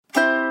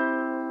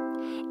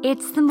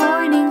It's the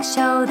morning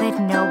show that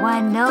no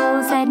one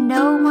knows and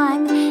no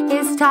one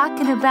is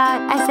talking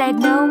about. I said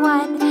no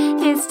one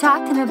is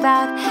talking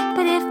about,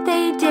 but if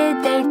they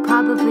did, they'd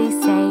probably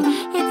say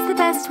it's the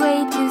best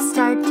way to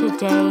start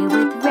today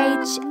with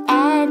Rach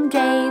and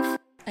Dave.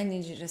 I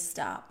need you to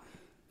stop.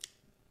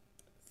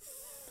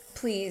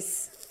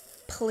 Please.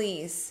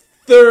 Please.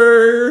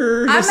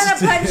 Thursday. I'm going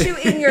to punch you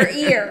in your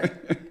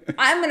ear.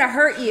 I'm going to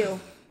hurt you.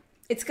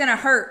 It's going to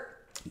hurt.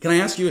 Can I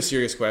ask you a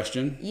serious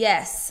question?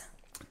 Yes.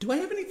 Do I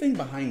have anything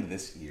behind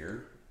this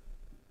ear?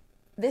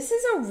 This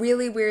is a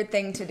really weird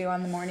thing to do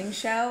on the morning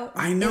show.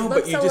 I know,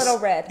 but you a little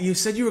red. You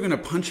said you were going to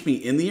punch me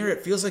in the ear.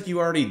 It feels like you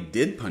already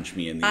did punch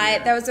me in the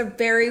ear. That was a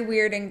very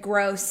weird and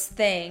gross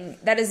thing.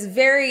 That is a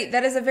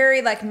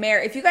very like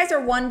marriage. If you guys are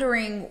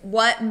wondering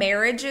what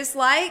marriage is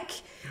like,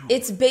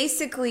 it's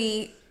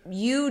basically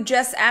you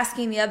just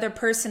asking the other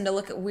person to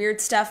look at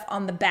weird stuff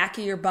on the back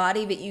of your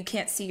body that you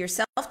can't see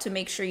yourself to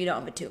make sure you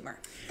don't have a tumor.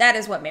 That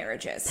is what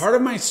marriage is. Part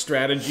of my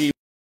strategy,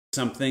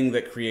 something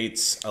that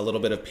creates a little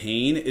bit of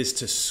pain, is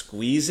to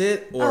squeeze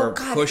it or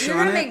push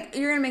on it.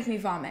 You're going to make me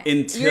vomit.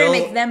 Until you're going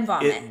to make them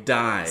vomit. It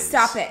dies.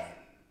 Stop it.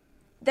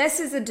 This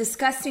is a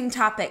disgusting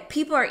topic.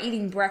 People are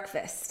eating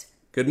breakfast.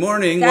 Good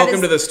morning.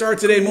 Welcome to the Start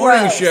Today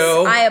Morning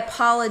Show. I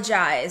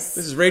apologize.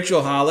 This is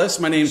Rachel Hollis.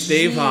 My name's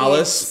Dave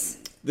Hollis.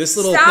 This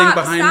little thing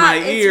behind my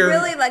ear. It's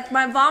really like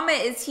my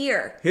vomit is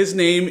here. His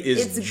name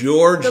is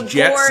George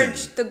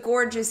Jetson. The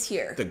gorge is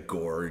here. The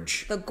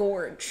gorge. The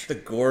gorge. The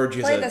gorge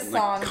is Play a the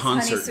song,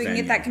 concert honey, so we can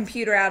get that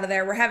computer out of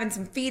there. We're having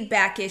some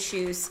feedback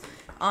issues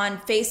on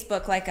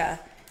Facebook, like a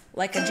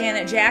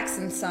Janet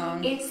Jackson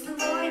song. It's the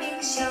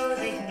morning show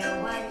that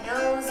no one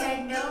knows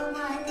and no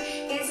one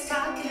is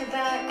talking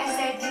about. I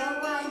said no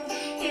one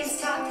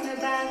is talking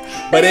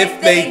about. But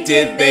if they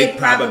did, they'd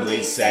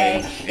probably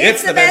say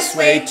it's the best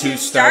way to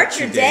start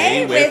your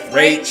day with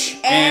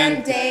Rach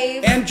and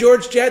Dave and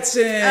George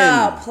Jetson.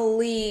 Oh,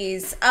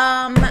 please.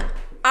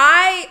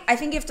 I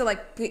think you have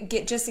to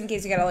get, just in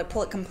case you gotta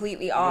pull it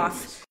completely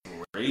off.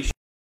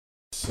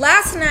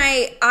 Last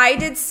night I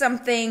did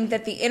something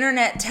that the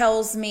internet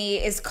tells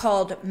me is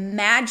called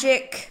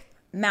magic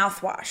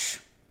mouthwash.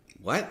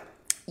 What?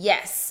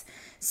 Yes.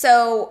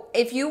 So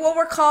if you will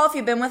recall, if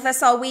you've been with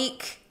us all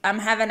week, I'm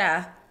having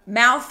a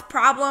mouth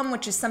problem,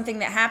 which is something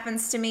that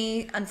happens to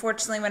me,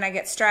 unfortunately, when I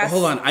get stressed.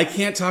 Hold on. I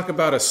can't talk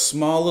about a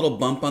small little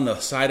bump on the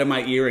side of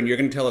my ear, and you're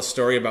going to tell a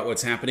story about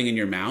what's happening in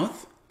your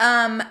mouth?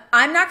 I'm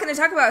not going to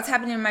talk about what's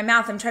happening in my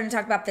mouth. I'm trying to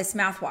talk about this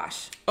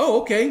mouthwash.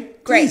 Oh, okay.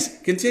 Great. Please,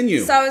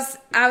 continue. So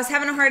I was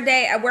having a hard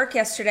day at work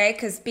yesterday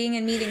because being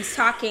in meetings,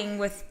 talking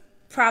with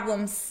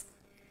problems,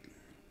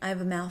 I have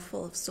a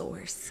mouthful of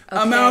sores.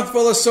 Okay? A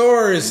mouthful of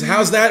sores.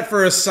 How's that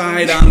for a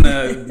side on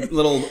the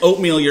little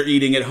oatmeal you're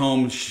eating at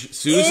home,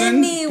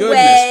 Susan?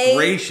 Goodness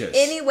gracious.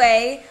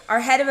 Anyway, our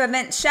head of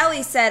events,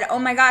 Shelly, said, oh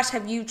my gosh,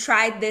 have you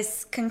tried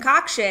this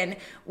concoction,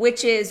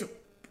 which is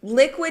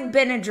liquid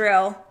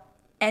Benadryl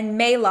and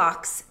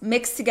Maalox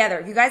mixed together.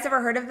 Have you guys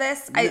ever heard of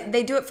this?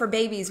 They do it for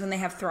babies when they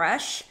have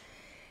thrush.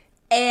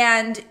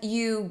 And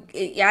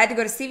I had to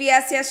go to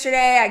CVS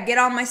yesterday. I get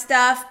all my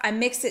stuff. I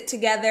mix it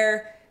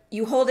together.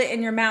 You hold it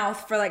in your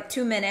mouth for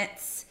 2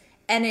 minutes,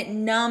 and it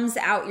numbs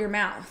out your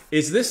mouth.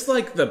 Is this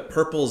like the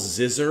purple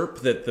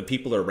Zizzurp that the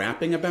people are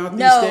rapping about these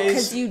days? No,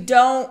 because you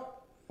don't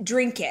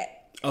drink it.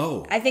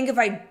 Oh. I think if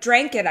I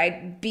drank it,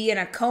 I'd be in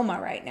a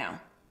coma right now.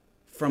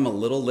 From a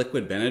little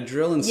liquid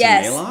Benadryl and some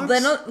Maalox?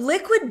 Yes,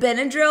 liquid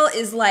Benadryl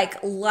is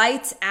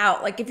lights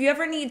out. If you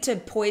ever need to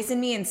poison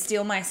me and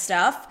steal my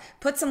stuff,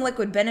 put some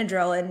liquid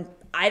Benadryl in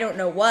I don't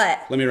know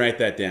what. Let me write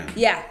that down.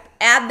 Yeah.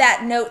 Add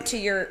that note to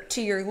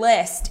your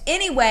list.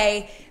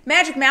 Anyway,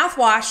 magic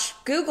mouthwash,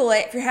 Google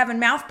it if you're having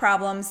mouth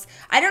problems.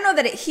 I don't know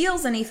that it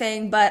heals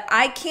anything, but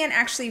I can't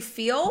actually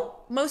feel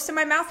most of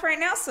my mouth right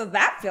now, so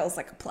that feels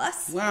like a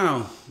plus.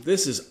 Wow,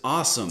 this is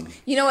awesome.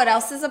 You know what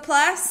else is a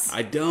plus?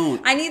 I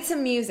don't. I need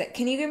some music.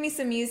 Can you give me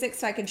some music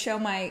so I can show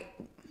my...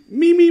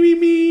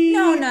 Me.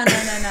 No.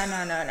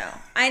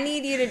 I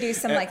need you to do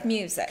some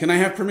music. Can I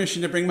have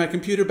permission to bring my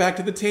computer back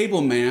to the table,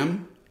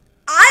 ma'am?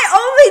 I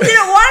only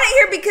didn't want it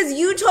here because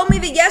you told me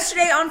that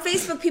yesterday on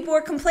Facebook people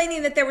were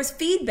complaining that there was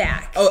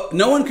feedback. Oh,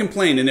 no one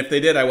complained, and if they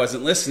did, I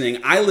wasn't listening.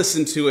 I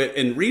listened to it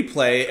in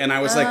replay, and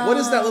I was like, what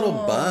is that little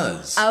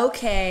buzz?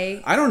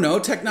 Okay. I don't know,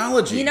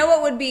 technology. You know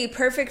what would be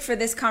perfect for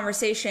this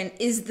conversation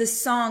is the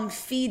song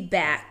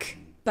Feedback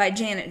by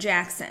Janet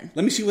Jackson.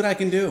 Let me see what I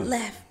can do.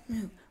 Left,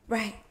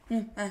 right.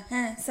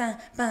 I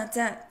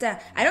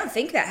don't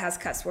think that has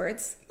cuss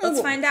words. Let's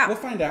find out. We'll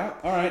find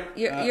out. All right.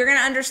 You're going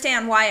to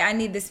understand why I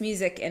need this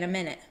music in a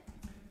minute.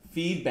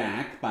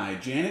 Feedback by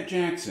Janet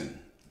Jackson.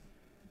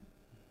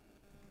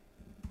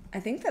 I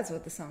think that's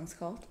what the song's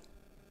called.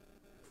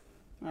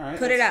 All right.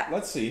 Put it up.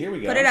 Let's see. Here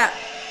we go. Put it up.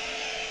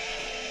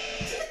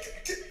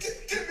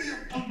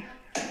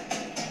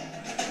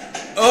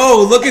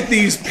 Oh, look at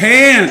these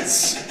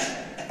pants.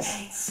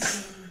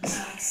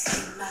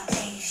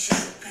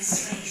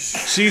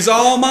 She's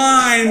all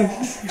mine.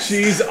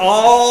 She's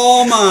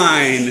all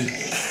mine.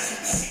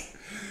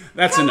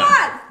 That's Come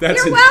enough. on.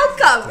 You're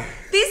welcome.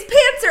 These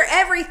pants are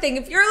everything. everything.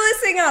 If you're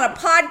listening on a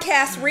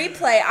podcast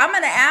replay, I'm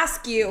going to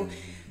ask you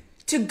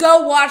to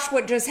go watch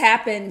what just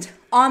happened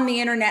on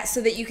the internet so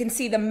that you can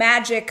see the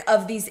magic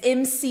of these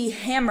MC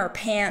Hammer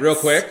pants. Real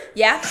quick.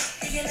 Yeah?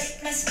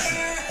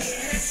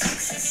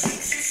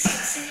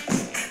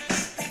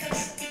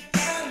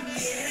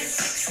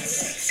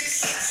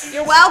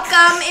 You're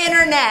welcome,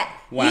 internet.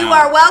 Wow. You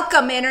are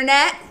welcome,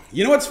 internet.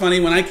 You know what's funny?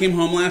 When I came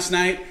home last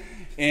night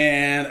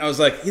and I was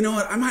like, you know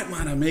what? I might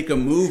want to make a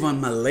move on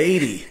my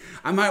lady.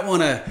 I might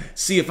want to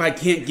see if I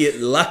can't get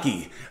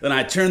lucky. Then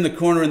I turned the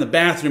corner in the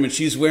bathroom and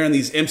she's wearing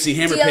these MC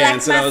Hammer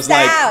pants. And I was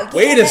like,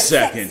 wait a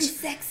second.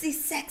 Sexy.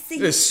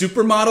 Did a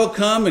supermodel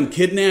come and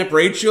kidnap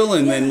Rachel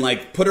and then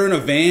like put her in a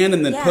van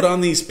and then put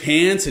on these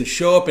pants and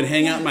show up and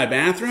hang out in my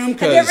bathroom?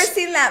 Have you ever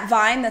seen that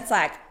Vine that's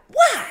like,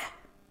 why?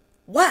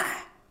 Why?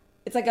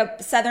 It's like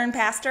a Southern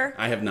pastor.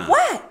 I have not.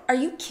 What? Are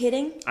you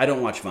kidding? I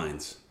don't watch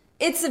Vines.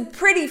 It's a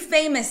pretty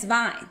famous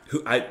Vine.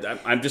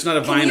 I'm just not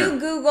a Viner. Can you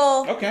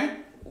Google Okay.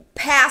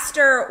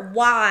 Pastor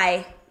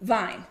Y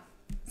Vine?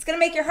 It's going to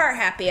make your heart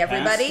happy,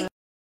 everybody.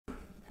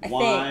 I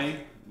think.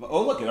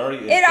 Oh, look, it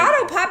already... It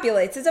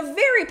auto-populates. It's a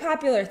very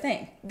popular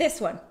thing. This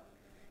one.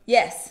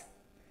 Yes.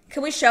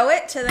 Can we show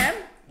it to them?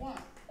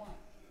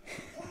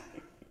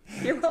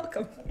 You're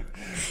welcome.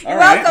 You're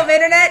welcome,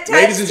 internet.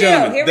 Ladies and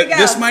gentlemen, here we go.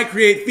 This might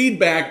create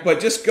feedback, but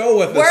just go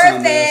with us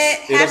on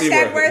this. It'll be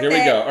worth it. Here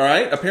we go. All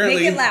right.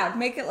 Apparently, make it loud.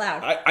 Make it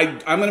loud.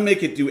 I'm going to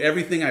make it do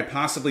everything I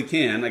possibly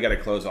can. I got to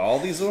close all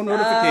these little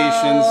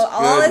notifications.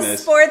 All the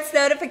sports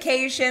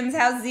notifications.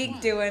 How's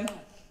Zeke doing?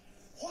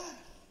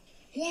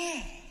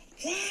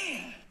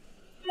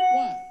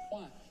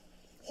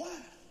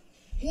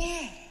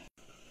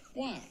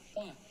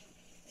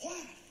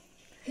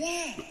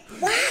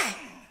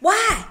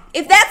 Why?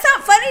 If that's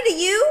not funny to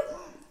you.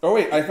 Oh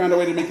wait, I found a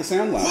way to make the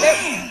sound loud.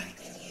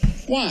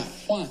 Why?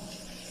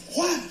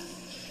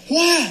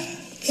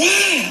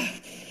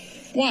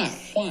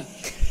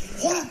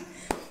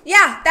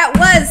 Yeah, that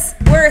was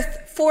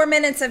worth 4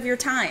 minutes of your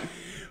time.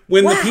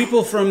 When the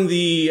people from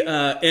the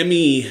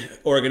Emmy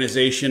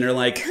organization are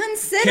like,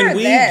 can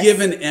we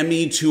give an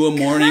Emmy to a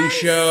morning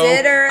show?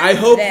 I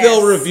hope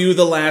they'll review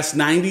the last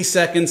 90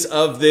 seconds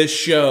of this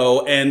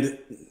show and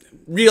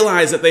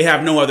realize that they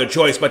have no other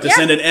choice but to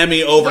send an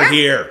Emmy over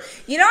here.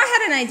 You know, I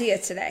had an idea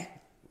today,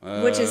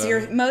 which is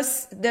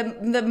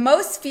the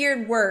most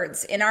feared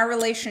words in our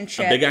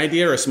relationship. A big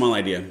idea or a small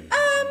idea?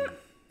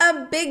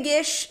 A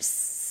big-ish,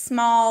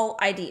 small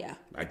idea.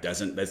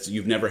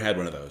 You've never had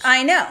one of those.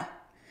 I know.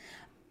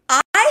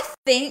 I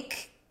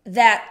think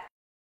that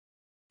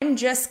I'm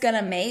just going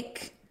to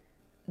make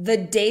the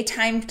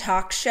daytime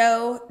talk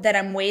show that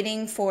I'm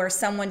waiting for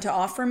someone to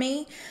offer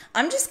me.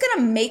 I'm just going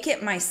to make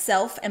it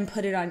myself and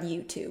put it on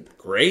YouTube.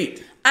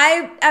 Great.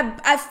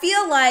 I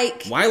feel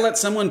like... Why let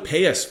someone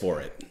pay us for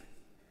it?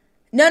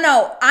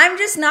 No. I'm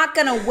just not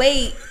going to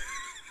wait.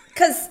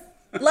 Because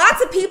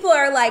lots of people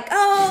are like,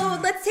 oh,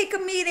 let's take a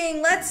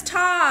meeting. Let's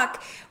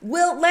talk.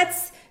 We'll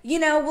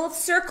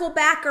circle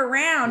back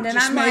around. And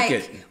I'm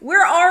like,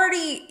 we're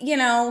already,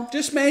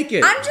 Just make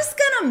it. I'm just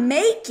going to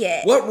make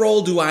it. What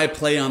role do I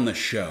play on the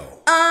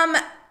show?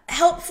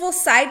 Helpful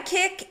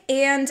sidekick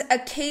and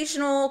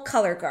occasional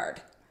color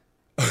guard.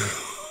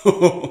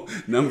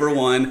 Number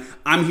one,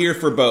 I'm here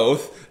for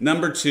both.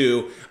 Number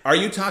two, are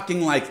you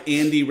talking like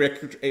Andy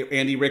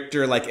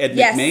Richter, like Ed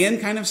McMahon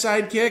kind of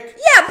sidekick?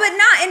 Yeah, but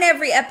not in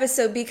every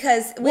episode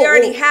because we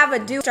already have a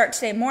Do Start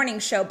Today morning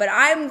show, but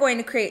I'm going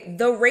to create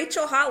the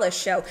Rachel Hollis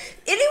show.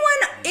 Anyone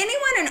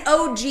an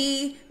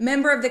OG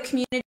member of the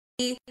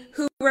community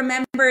who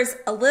remembers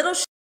a little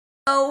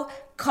show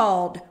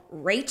called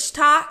Rach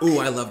Talk? Ooh,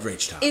 I loved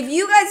Rach Talk. If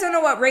you guys don't know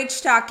what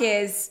Rach Talk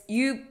is,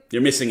 you're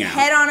missing out.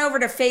 Head on over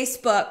to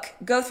Facebook,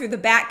 go through the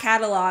back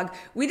catalog.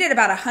 We did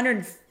about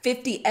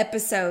 150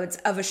 episodes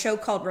of a show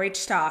called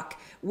Rach Talk,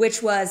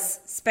 which was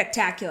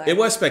spectacular. It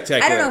was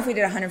spectacular. I don't know if we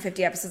did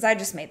 150 episodes. I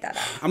just made that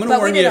up. I'm going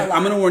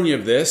to warn you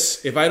of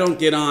this. If I don't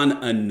get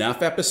on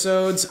enough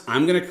episodes,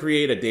 I'm going to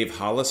create a Dave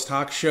Hollis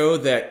talk show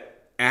that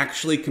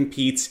actually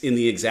competes in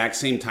the exact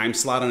same time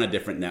slot on a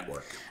different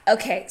network.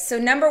 Okay, so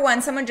number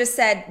one, someone just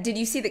said, did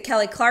you see that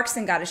Kelly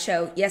Clarkson got a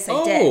show? Yes,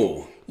 I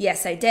did.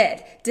 Yes, I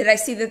did. Did I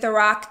see that The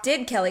Rock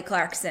did Kelly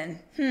Clarkson?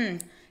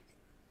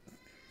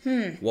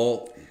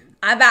 Well,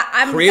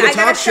 create a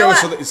talk show.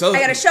 I got to show up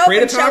and show out.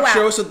 Create a talk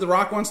show so that The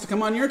Rock wants to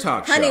come on your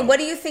talk show. Honey, what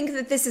do you think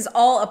that this is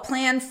all a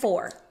plan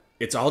for?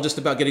 It's all just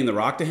about getting The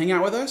Rock to hang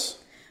out with us?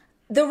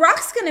 The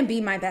Rock's going to be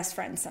my best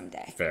friend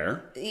someday.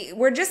 Fair.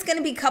 We're just going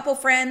to be couple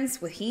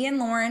friends with he and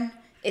Lauren.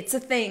 It's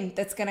a thing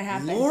that's going to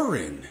happen.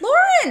 Lauren.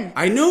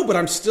 I know, but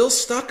I'm still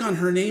stuck on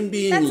her name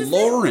being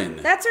Lauren.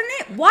 That's her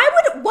name. What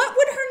would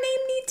her name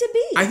need to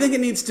be? I think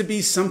it needs to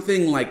be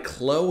something like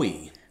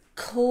Chloe.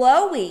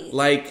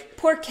 Like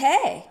Por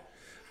qué?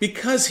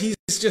 Because he's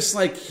just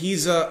like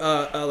he's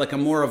a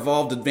more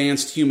evolved,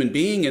 advanced human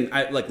being, and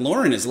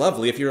Lauren is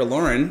lovely. If you're a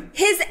Lauren,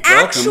 his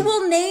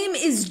actual name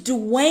is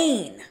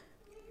Dwayne.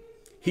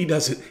 He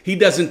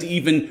doesn't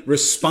even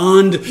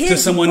respond His to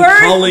someone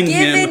calling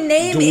him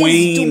name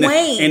Dwayne, is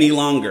Dwayne any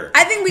longer.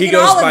 I think we he can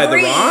goes all by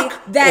agree The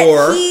Rock that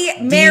or he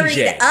married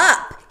DJ.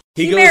 up.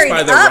 He He goes married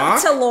by The up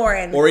Rock to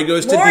Lauren. or he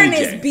goes to Lauren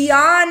DJ. is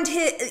beyond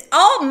his.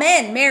 All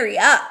men marry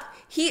up.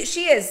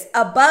 She is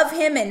above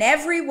him in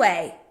every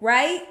way,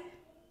 right?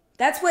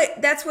 That's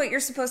what you're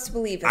supposed to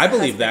believe. I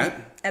believe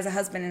that. As a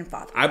husband and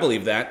father. I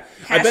believe that.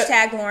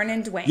 Hashtag Lauren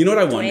and Dwayne. You know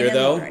what I Dwayne wonder and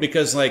though, Lauren.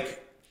 because like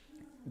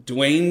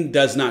Dwayne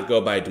does not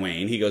go by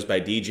Dwayne. He goes by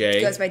DJ.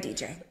 He goes by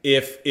DJ.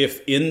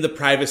 If in the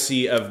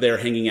privacy of their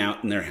hanging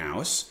out in their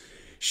house,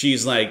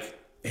 she's like,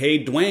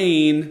 "Hey,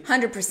 Dwayne."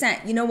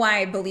 100%. You know why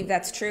I believe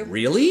that's true?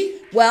 Really?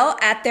 Well,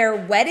 at their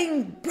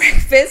wedding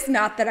breakfast,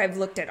 not that I've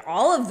looked at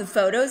all of the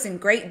photos in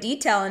great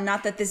detail, and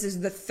not that this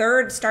is the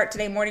third Start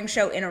Today morning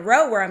show in a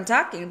row where I'm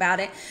talking about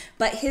it,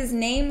 but his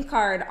name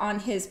card on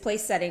his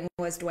place setting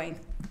was Dwayne.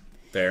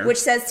 Fair. Which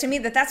says to me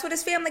that that's what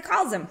his family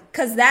calls him,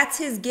 because that's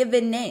his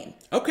given name.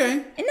 Okay.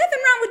 Ain't nothing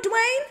wrong with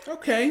Dwayne.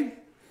 Okay.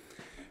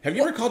 Have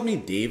you ever called me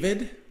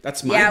David?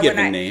 That's my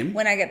given name.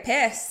 When I get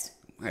pissed.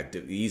 I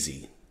do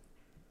easy.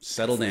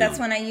 Settle down. That's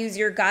when I use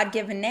your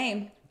God-given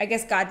name. I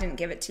guess God didn't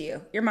give it to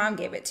you. Your mom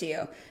gave it to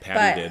you.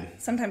 Patty did.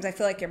 Sometimes I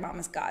feel like your mom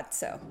is God,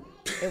 so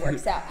it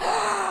works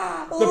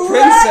out. The Look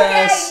princess.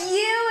 at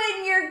you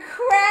and your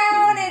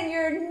crown and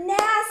your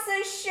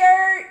NASA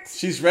shirt.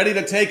 She's ready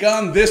to take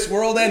on this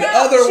world and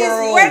other worlds.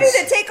 She's ready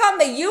to take on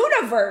the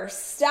universe.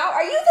 Stop.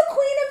 Are you the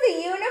queen of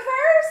the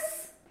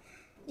universe?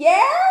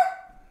 Yeah?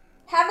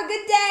 Have a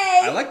good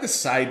day. I like the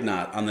side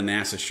knot on the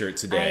NASA shirt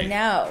today. I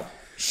know.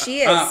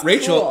 She is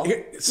Rachel, cool.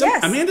 yes.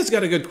 Amanda's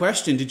got a good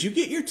question. Did you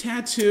get your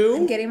tattoo?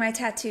 I'm getting my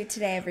tattoo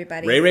today,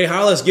 everybody. Ray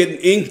Hollis getting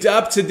inked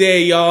up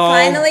today, y'all.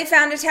 Finally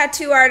found a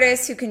tattoo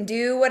artist who can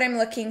do what I'm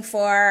looking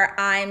for.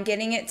 I'm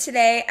getting it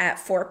today at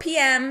 4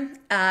 p.m.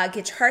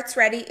 Get your hearts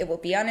ready. It will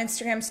be on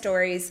Instagram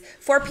stories.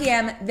 4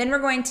 p.m. Then we're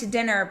going to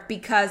dinner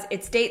because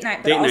it's date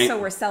night, but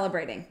also we're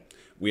celebrating.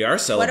 We are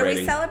celebrating. What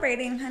are we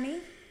celebrating,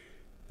 honey?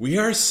 We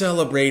are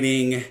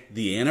celebrating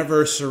the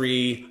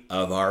anniversary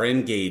of our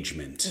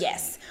engagement.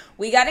 Yes.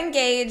 We got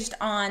engaged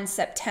on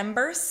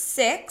September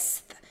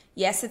 6th.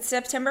 Yes, it's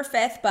September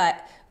 5th,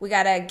 but we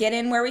got to get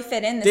in where we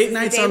fit in. This Date is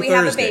nights the day on we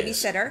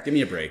Thursdays. have a babysitter. Give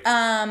me a break.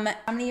 How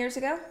many years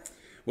ago?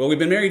 Well, we've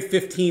been married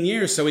 15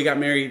 years, so we got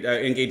married,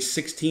 engaged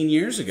 16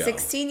 years ago.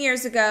 16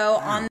 years ago,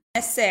 on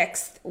the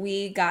 6th,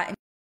 we got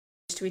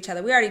engaged to each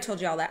other. We already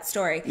told you all that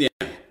story. Yeah.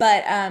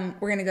 But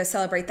we're going to go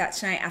celebrate that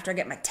tonight after I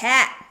get my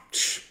tat.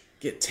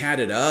 Get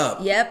tatted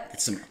up. Yep.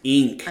 Get some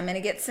ink. I'm going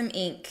to get some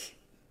ink.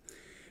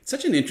 It's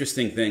such an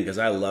interesting thing because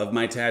I love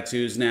my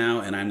tattoos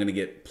now, and I'm going to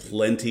get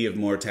plenty of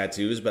more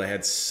tattoos, but I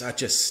had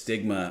such a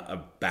stigma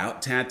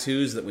about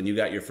tattoos that when you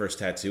got your first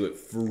tattoo, it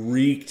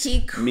freaked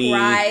me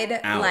out. He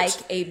cried like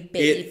a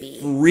baby.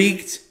 It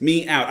freaked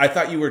me out. I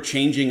thought you were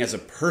changing as a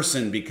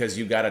person because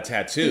you got a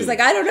tattoo. He was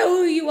like, I don't know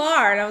who you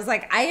are. And I was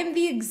like, I am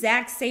the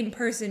exact same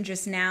person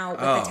just now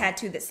with a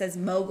tattoo that says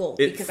mogul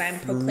because I'm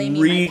proclaiming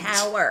my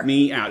power. It freaked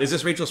me out. Is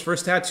this Rachel's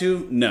first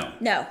tattoo? No.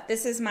 No,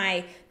 this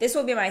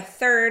will be my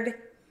third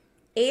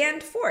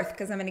and fourth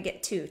because I'm going to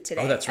get two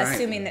today. Oh, that's right.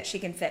 Assuming that she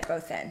can fit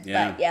both in.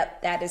 Yeah. But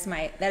yep, that is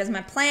my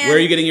plan. Where are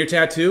you getting your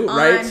tattoo?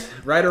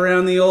 Right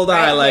around the old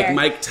eye, like here.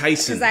 Mike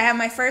Tyson. Because I have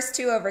my first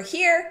two over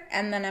here,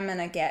 and then I'm going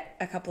to get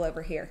a couple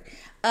over here.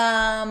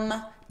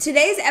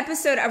 Today's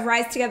episode of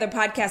Rise Together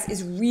podcast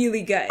is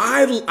really good.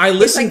 I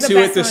listened to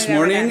it this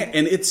morning, done.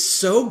 and it's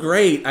so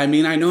great. I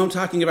mean, I know I'm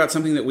talking about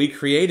something that we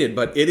created,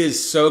 but it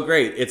is so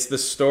great. It's the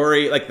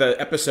story, like the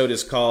episode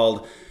is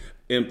called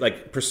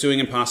like Pursuing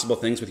Impossible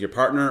Things with Your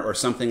Partner or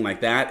something like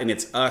that. And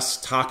it's us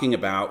talking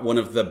about one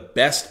of the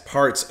best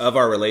parts of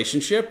our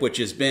relationship, which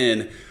has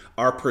been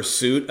our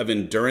pursuit of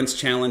endurance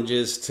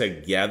challenges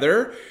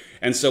together.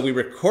 And so we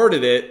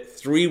recorded it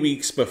 3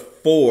 weeks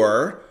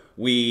before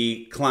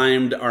we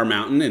climbed our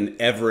mountain and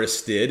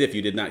Everested. If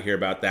you did not hear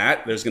about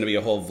that, there's going to be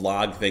a whole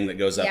vlog thing that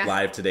goes up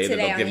live today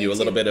that'll give you a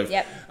little bit of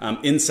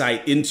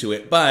insight into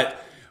it.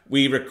 But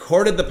we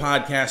recorded the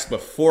podcast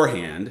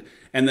beforehand.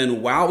 And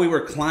then while we were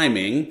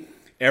climbing,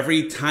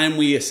 every time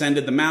we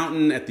ascended the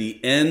mountain, at the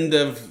end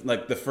of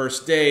like the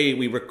first day,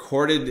 we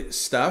recorded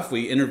stuff.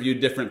 We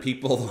interviewed different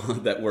people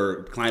that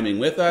were climbing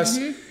with us.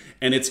 Mm-hmm.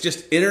 And it's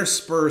just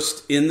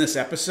interspersed in this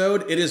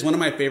episode. It is one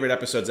of my favorite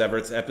episodes ever.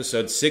 It's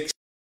episode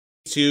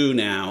 62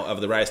 now of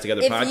the Rise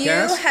Together podcast. If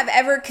you have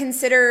ever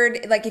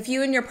considered, like if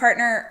you and your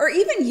partner, or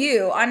even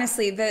you,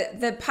 honestly,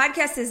 the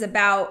podcast is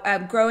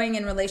about growing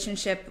in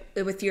relationship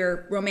with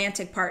your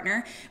romantic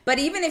partner. But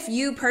even if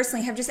you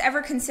personally have just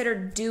ever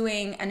considered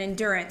doing an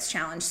endurance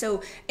challenge.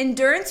 So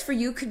endurance for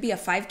you could be a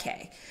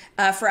 5K.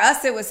 For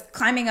us, it was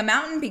climbing a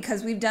mountain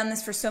because we've done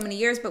this for so many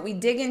years, but we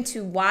dig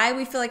into why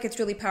we feel like it's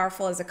really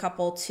powerful as a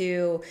couple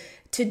to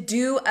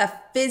do a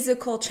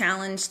physical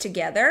challenge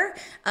together.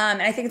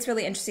 And I think it's a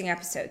really interesting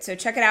episode. So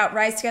check it out,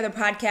 Rise Together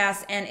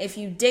podcast. And if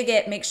you dig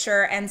it, make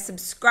sure and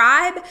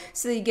subscribe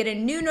so that you get a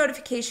new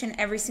notification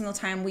every single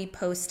time we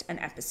post an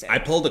episode. I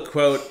pulled a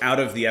quote out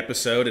of the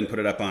episode and put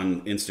it up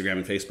on Instagram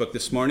and Facebook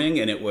this morning.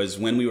 And it was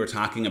when we were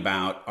talking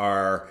about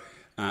our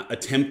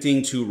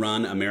attempting to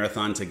run a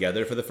marathon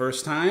together for the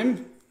first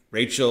time.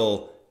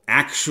 Rachel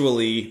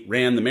actually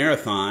ran the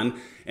marathon,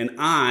 and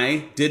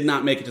I did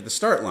not make it to the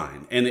start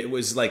line. And it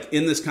was like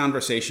in this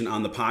conversation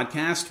on the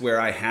podcast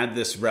where I had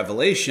this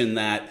revelation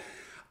that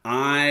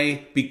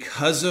I,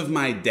 because of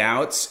my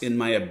doubts in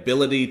my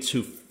ability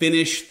to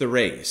finish the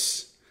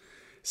race,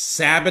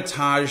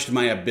 sabotaged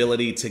my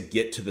ability to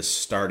get to the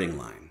starting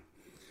line.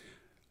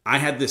 I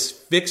had this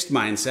fixed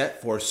mindset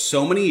for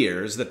so many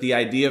years that the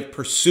idea of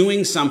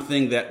pursuing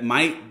something that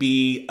might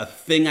be a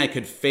thing I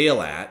could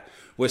fail at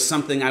was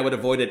something I would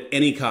avoid at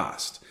any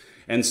cost.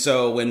 And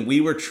so when we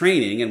were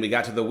training and we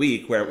got to the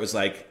week where it was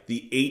like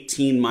the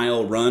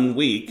 18-mile run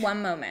week.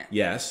 One moment.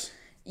 Yes.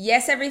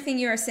 Yes, everything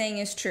you are saying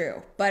is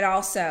true, but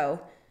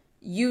also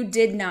you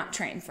did not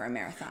train for a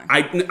marathon.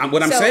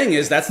 What I'm saying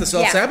is that's the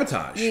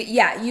self-sabotage.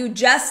 You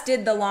just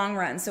did the long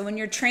run. So when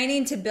you're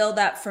training to build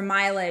up for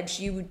mileage,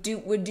 you would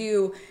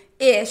do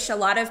ish. A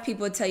lot of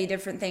people would tell you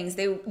different things.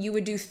 You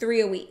would do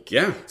 3 a week.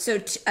 Yeah. So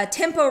a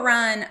tempo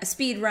run, a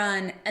speed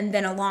run, and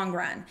then a long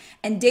run.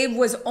 And Dave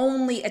was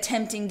only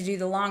attempting to do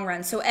the long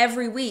run. So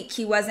every week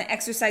he wasn't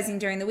exercising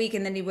during the week,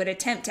 and then he would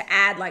attempt to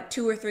add like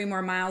 2 or 3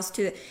 more miles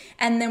to,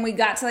 and then we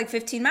got to like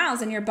 15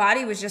 miles, and your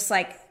body was just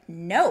like,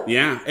 no.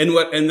 Yeah, and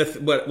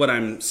what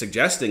I'm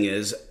suggesting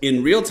is,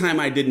 in real time,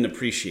 I didn't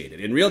appreciate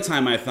it. In real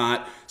time, I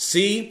thought,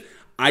 see,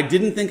 I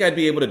didn't think I'd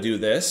be able to do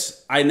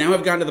this. I now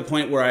have gotten to the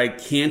point where I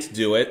can't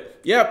do it.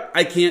 Yep,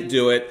 I can't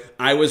do it.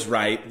 I was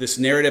right. This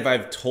narrative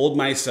I've told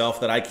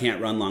myself that I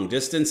can't run long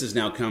distance has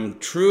now come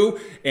true,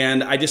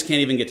 and I just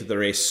can't even get to the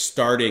race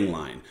starting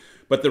line.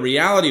 But the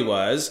reality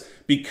was,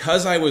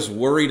 because I was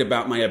worried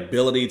about my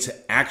ability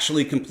to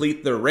actually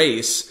complete the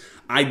race,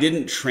 I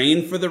didn't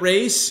train for the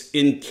race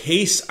in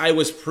case I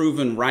was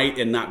proven right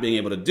and not being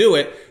able to do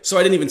it, so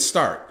I didn't even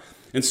start.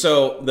 And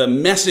so the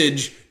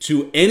message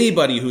to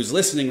anybody who's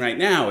listening right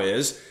now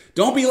is,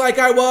 don't be like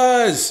I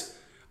was.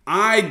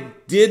 I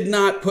did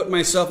not put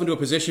myself into a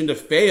position to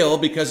fail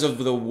because of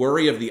the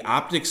worry of the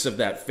optics of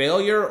that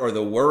failure or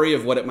the worry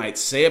of what it might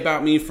say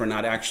about me for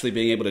not actually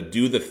being able to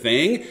do the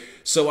thing.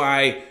 So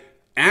I,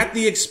 at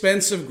the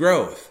expense of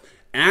growth,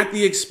 at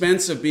the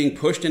expense of being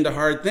pushed into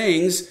hard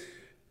things,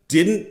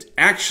 didn't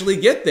actually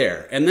get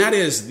there. And that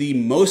is the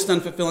most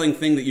unfulfilling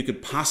thing that you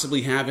could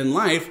possibly have in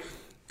life.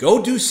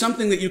 Go do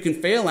something that you can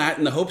fail at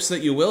in the hopes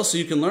that you will so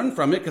you can learn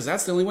from it, because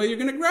that's the only way you're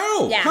going to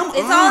grow. Yeah, Come it's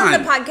on. all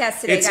in the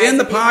podcast today, It's guys, in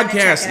the if you wanna check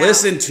podcast. it out.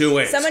 Listen to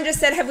it. Someone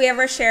just said, have we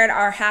ever shared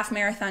our half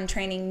marathon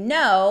training?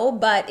 No,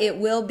 but it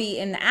will be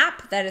in the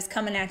app that is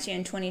coming at you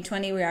in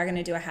 2020. We are going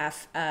to do a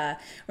half, we're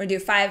going to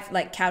do 5,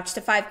 like couch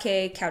to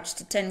 5K, couch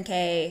to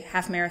 10K,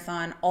 half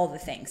marathon, all the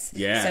things.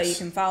 Yes. So you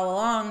can follow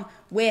along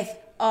with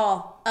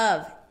all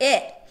of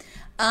it.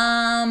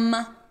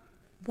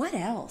 What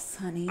else,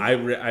 honey?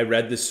 I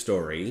read this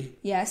story.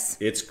 Yes.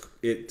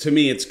 To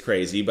me, it's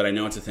crazy, but I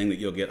know it's a thing that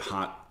you'll get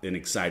hot and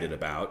excited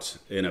about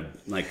in a,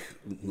 like,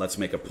 let's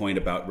make a point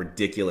about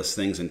ridiculous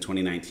things in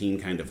 2019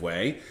 kind of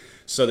way.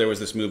 So there was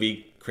this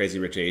movie, Crazy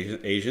Rich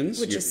Asians.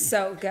 Which is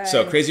so good.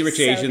 So Crazy Rich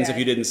So Asians, good. if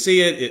you didn't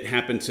see it, it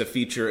happened to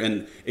feature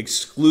an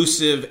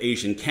exclusive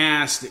Asian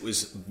cast. It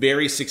was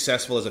very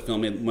successful as a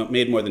film,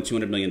 made more than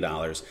 $200 million,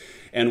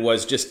 and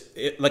was just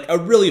like a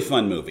really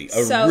fun movie,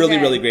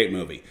 really great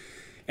movie.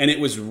 And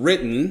it was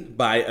written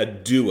by a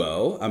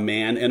duo, a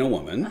man and a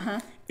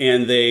woman,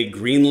 and they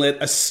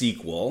greenlit a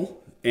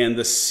sequel. And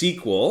the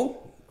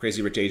sequel,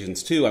 Crazy Rich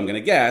Asians 2, I'm going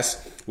to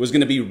guess, was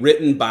going to be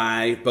written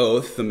by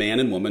both the man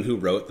and woman who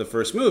wrote the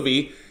first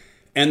movie.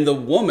 And the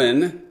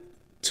woman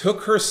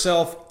took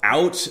herself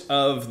out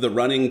of the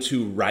running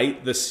to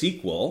write the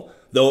sequel,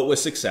 though it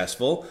was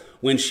successful,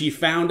 when she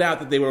found out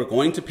that they were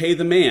going to pay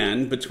the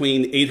man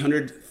between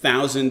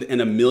 $800,000 and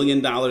 $1 million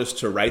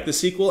to write the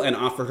sequel, and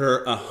offered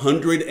her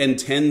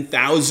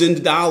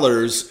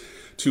 $110,000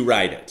 to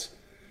write it.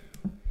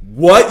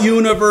 What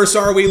universe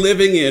are we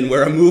living in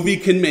where a movie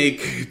can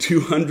make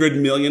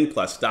 $200 million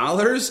plus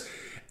dollars,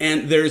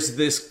 and there's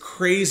this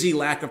crazy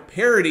lack of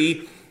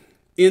parity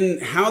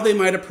in how they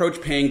might approach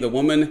paying the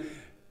woman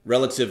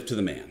relative to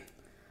the man?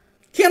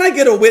 Can I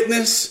get a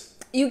witness?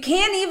 You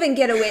can't even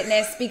get a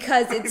witness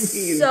because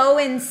it's so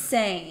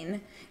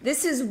insane.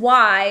 This is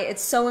why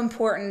it's so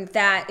important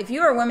that if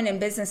you are a woman in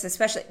business,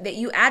 especially, that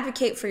you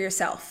advocate for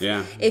yourself.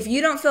 Yeah. If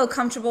you don't feel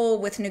comfortable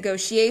with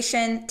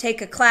negotiation,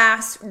 take a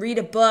class, read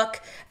a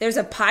book. There's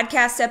a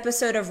podcast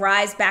episode of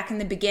Rise back in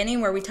the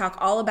beginning where we talk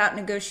all about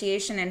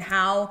negotiation and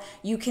how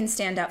you can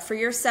stand up for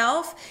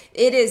yourself.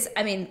 It is,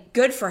 I mean,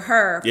 good for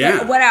her. Yeah.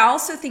 But what I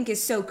also think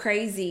is so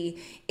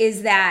crazy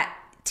is that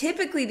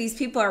typically these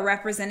people are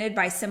represented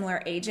by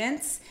similar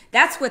agents.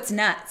 That's what's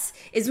nuts,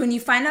 is when you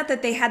find out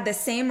that they had the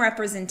same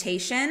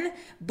representation,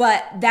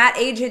 but that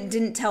agent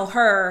didn't tell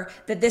her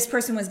that this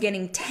person was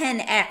getting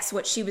 10x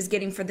what she was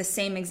getting for the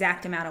same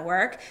exact amount of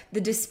work.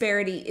 The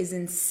disparity is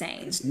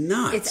insane. It's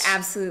nuts. It's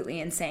absolutely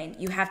insane.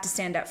 You have to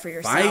stand up for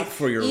yourself. Fight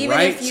for your Even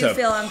right if you to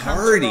feel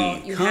uncomfortable,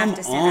 party. you Come have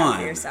to stand up for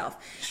on. yourself.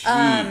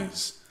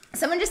 Jeez.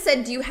 Someone just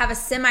said, do you have a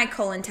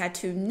semicolon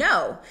tattoo?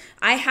 No.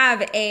 I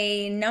have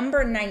a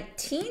number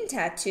 19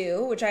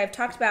 tattoo, which I have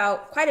talked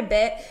about quite a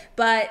bit,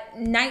 but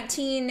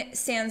 19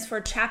 stands for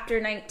chapter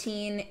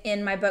 19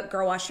 in my book,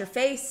 Girl Wash Your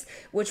Face,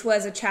 which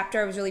was a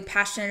chapter I was really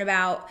passionate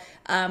about.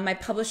 My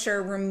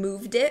publisher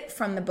removed it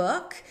from the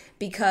book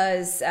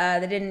because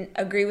they didn't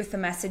agree with the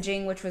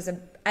messaging, which was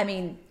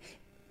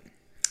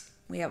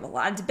we have a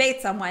lot of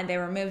debates on why they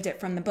removed it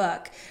from the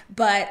book.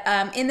 But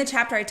in the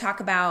chapter, I talk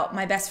about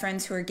my best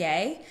friends who are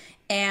gay,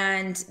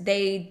 and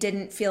they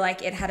didn't feel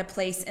like it had a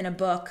place in a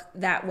book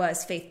that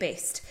was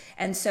faith-based.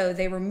 And so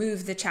they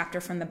removed the chapter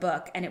from the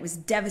book, and it was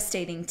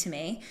devastating to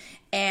me.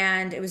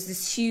 And it was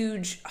this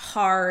huge,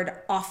 hard,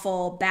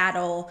 awful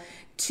battle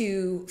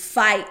to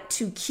fight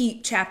to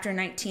keep chapter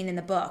 19 in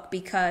the book,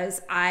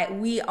 because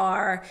we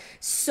are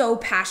so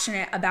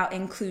passionate about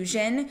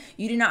inclusion.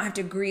 You do not have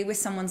to agree with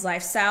someone's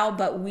lifestyle,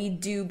 but we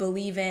do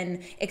believe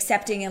in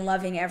accepting and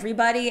loving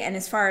everybody. And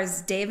as far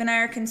as Dave and I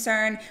are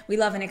concerned, we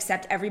love and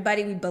accept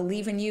everybody. We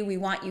believe in you. We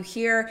want you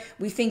here.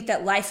 We think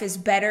that life is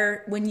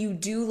better when you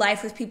do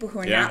life with people who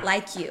are not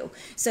like you.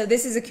 So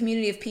this is a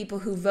community of people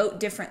who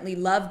vote differently,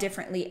 love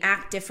differently,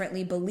 act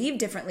differently, believe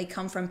differently,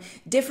 come from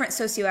different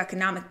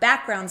socioeconomic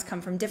backgrounds, come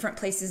from different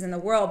places in the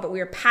world, but we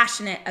are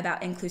passionate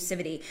about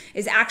inclusivity.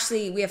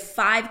 We have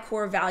 5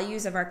 core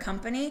values of our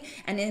company,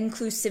 and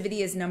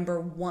inclusivity is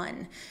number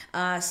 1.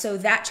 So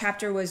that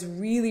chapter was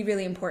really,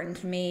 really important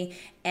to me,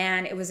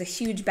 and it was a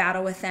huge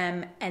battle with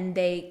them, and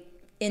they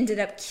ended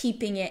up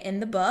keeping it in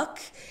the book.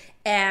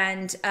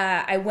 And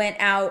I went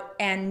out,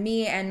 and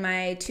me and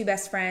my 2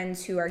 best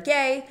friends who are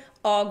gay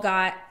all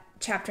got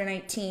chapter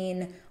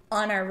 19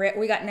 on our wrist.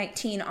 We got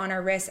 19 on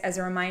our wrist as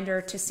a reminder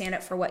to stand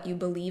up for what you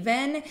believe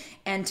in,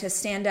 and to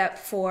stand up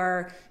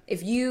for,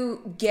 if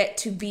you get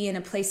to be in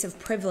a place of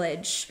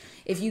privilege,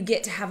 if you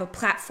get to have a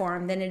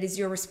platform, then it is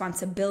your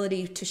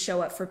responsibility to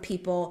show up for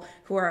people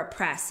who are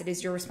oppressed. It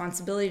is your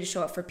responsibility to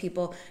show up for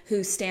people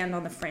who stand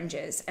on the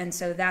fringes. And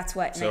so that's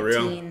what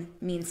 19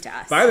 means to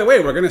us. By the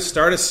way, we're going to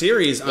start a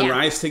series on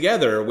Rise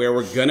Together, where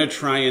we're going to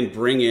try and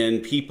bring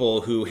in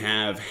people who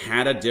have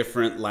had a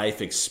different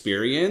life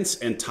experience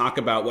and talk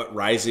about what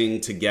rising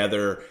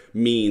together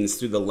means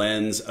through the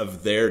lens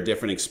of their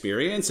different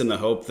experience, in the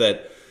hope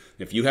that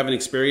if you have an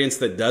experience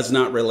that does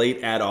not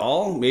relate at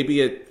all, maybe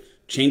it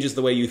changes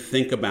the way you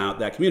think about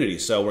that community.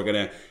 So we're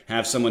going to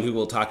have someone who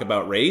will talk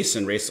about race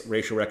and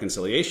racial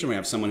reconciliation. We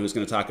have someone who's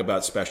going to talk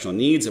about special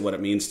needs and what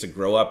it means to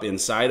grow up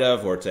inside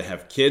of, or to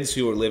have kids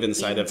who live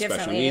inside of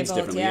special needs,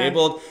 differently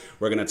abled.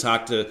 We're going to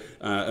talk to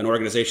an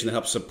organization that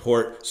helps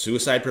support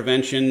suicide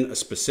prevention,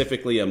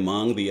 specifically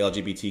among the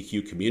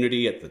LGBTQ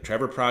community at the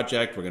Trevor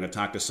Project. We're going to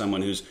talk to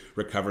someone who's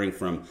recovering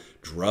from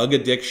drug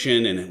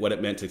addiction and what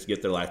it meant to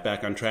get their life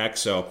back on track.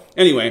 So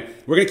anyway,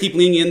 we're going to keep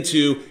leaning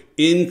into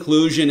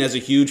inclusion as a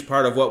huge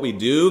part of what we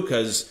do,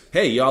 because,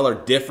 hey, y'all are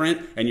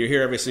different, and you're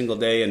here every single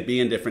day, and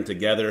being different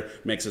together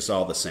makes us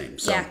all the same.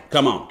 So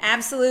come on.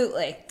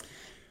 Absolutely.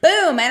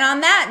 Boom. And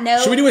on that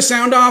note, should we do a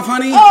sound off,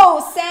 honey?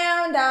 Oh,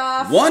 sound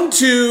off. 1,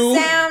 2.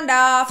 Sound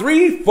off.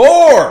 3, 4.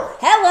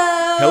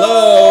 Hello.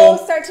 Hello.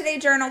 Start today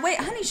journal. Wait,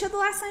 honey, show the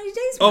last 90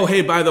 days. Oh,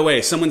 hey, by the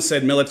way, someone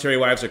said military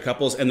wives are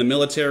couples, and the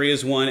military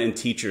is one, and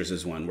teachers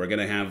is one. We're going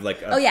to have we're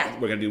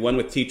going to do one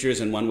with teachers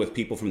and one with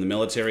people from the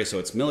military. So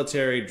it's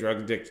military,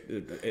 drug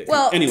addict.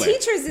 Well, anyway.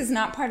 Teachers is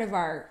not part of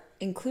our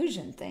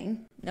inclusion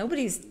thing.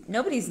 Nobody's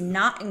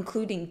not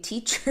including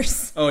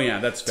teachers. Oh yeah,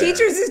 that's fair.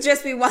 Teachers is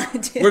just we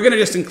wanted to. We're going to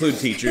just include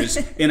teachers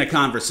in a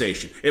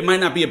conversation. It might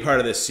not be a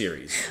part of this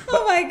series.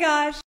 Oh my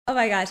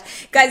gosh.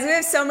 Guys, we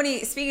have so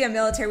many, speaking of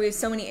military, we have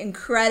so many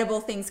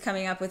incredible things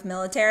coming up with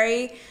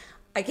military.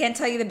 I can't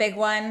tell you the big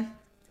one.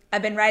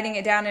 I've been writing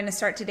it down in a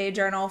Start Today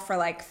journal for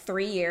like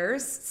 3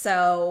 years.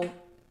 So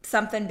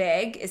something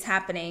big is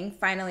happening,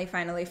 finally.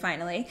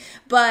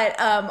 But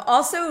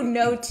also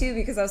know too,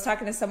 because I was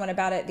talking to someone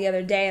about it the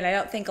other day, and I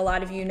don't think a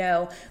lot of you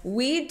know,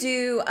 we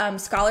do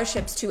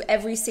scholarships to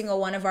every single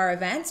one of our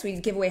events. We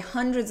give away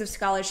hundreds of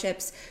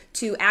scholarships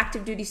to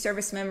active duty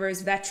service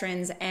members,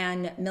 veterans,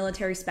 and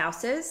military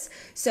spouses.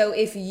 So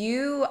if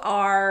you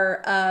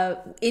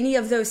are any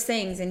of those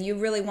things and you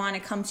really want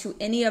to come to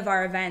any of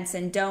our events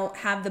and don't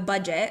have the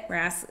budget,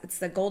 it's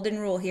the golden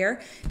rule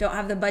here, don't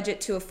have the budget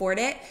to afford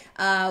it,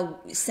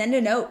 send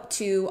a note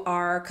to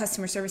our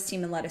customer service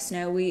team and let us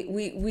know.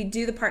 We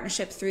do the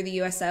partnership through the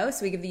USO,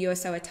 so we give the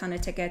USO a ton of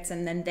tickets,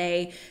 and then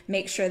they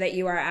make sure that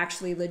you are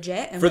actually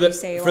legit. And for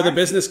the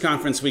business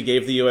conference, we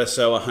gave the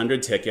USO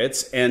 100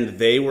 tickets, and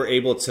they were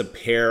able to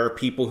pair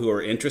people who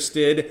are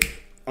interested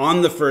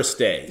on the first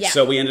day. Yeah.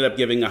 So we ended up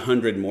giving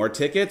 100 more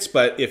tickets.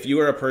 But if you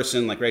are a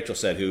person, like Rachel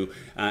said, who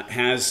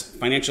has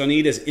financial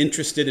need, is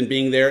interested in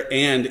being there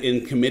and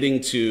in committing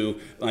to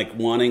like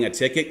wanting a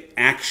ticket,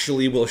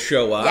 actually will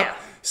show up. Yeah.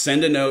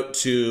 send a note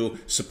to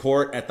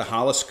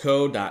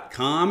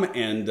support@thehollisco.com,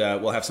 and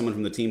we'll have someone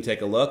from the team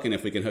take a look. And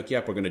if we can hook you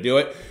up, we're going to do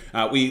it.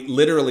 We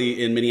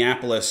literally, in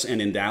Minneapolis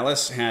and in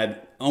Dallas,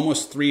 had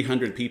almost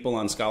 300 people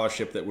on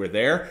scholarship that were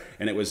there,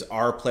 and it was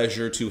our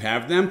pleasure to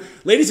have them.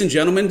 Ladies and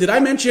gentlemen, did I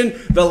mention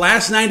the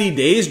Last 90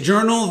 Days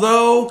Journal,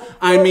 though?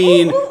 I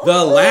mean,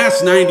 the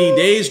Last 90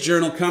 Days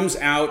Journal comes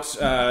out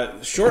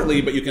shortly,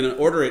 but you can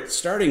order it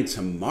starting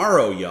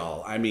tomorrow,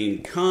 y'all. I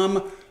mean,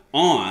 come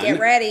on. Get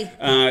ready.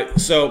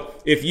 So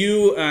if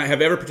you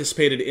have ever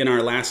participated in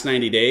our Last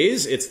 90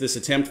 Days, it's this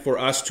attempt for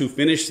us to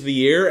finish the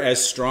year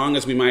as strong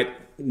as we might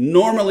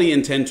normally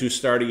intend to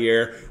start a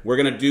year. We're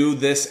going to do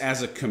this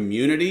as a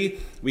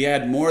community. We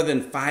had more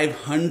than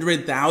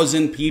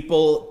 500,000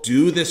 people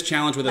do this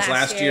challenge with us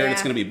last year, and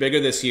it's going to be bigger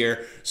this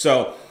year.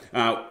 So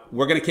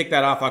we're going to kick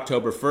that off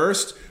October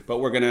 1st, but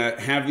we're going to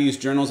have these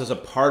journals as a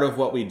part of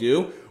what we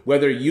do.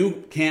 Whether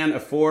you can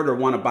afford or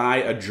want to buy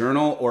a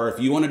journal, or if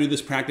you want to do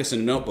this practice in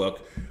a notebook,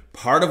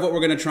 part of what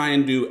we're going to try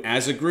and do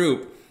as a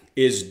group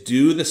is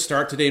do the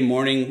Start Today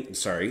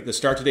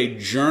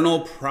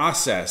journal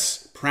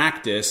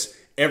practice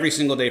every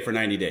single day for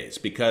 90 days,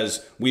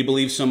 because we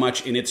believe so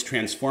much in its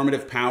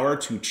transformative power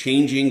to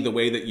changing the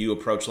way that you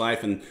approach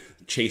life and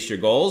chase your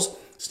goals.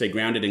 Stay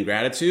grounded in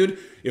gratitude.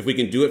 If we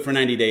can do it for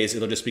 90 days,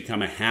 it'll just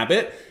become a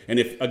habit. And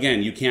if,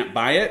 again, you can't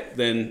buy it,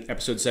 then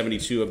episode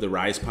 72 of the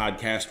Rise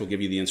podcast will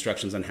give you the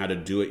instructions on how to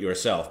do it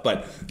yourself.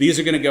 But these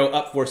are going to go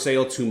up for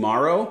sale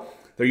tomorrow.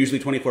 They're usually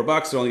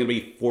 $24. They're only going to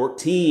be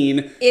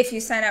 $14 if you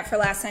sign up for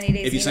Last 90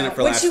 Days. If you sign up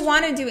for which you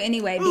want to do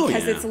anyway,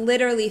 because it's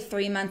literally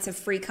 3 months of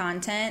free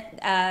content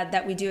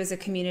that we do as a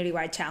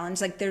community-wide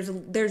challenge. Like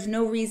there's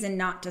no reason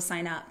not to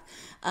sign up.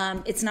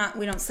 It's not,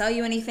 we don't sell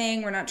you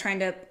anything. We're not trying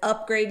to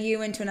upgrade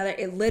you into another.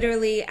 It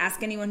literally,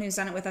 ask anyone who's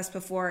done it with us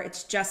before.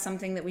 It's just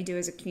something that we do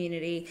as a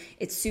community.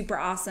 It's super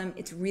awesome.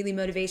 It's really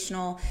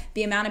motivational.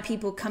 The amount of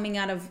people coming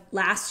out of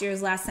last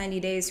year's Last 90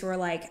 Days who are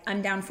like,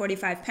 I'm down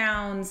 45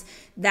 pounds.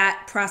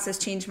 That process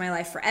changed my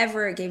life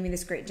forever. It gave me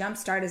this great jump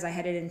start as I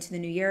headed into the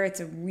new year.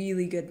 It's a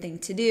really good thing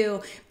to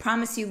do.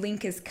 Promise you,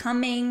 link is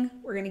coming.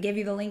 We're going to give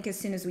you the link as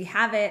soon as we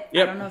have it.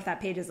 Yep. I don't know if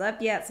that page is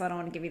up yet, so I don't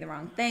want to give you the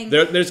wrong thing.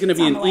 There's going to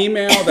be an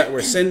email that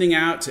we're sending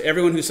out to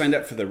everyone who signed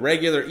up for the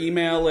regular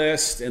email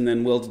list, and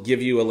then we'll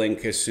give you a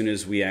link as soon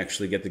as we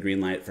actually get the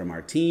green light from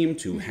our team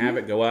to have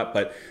it go up.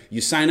 But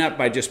you sign up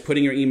by just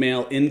putting your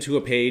email into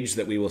a page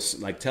that we will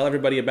tell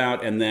everybody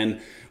about, and then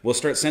we'll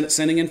start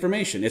sending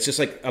information. It's just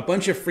like a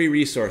bunch of free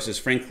resources,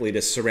 frankly,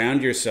 to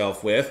surround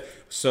yourself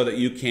with so that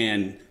you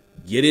can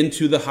get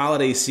into the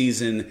holiday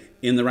season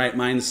in the right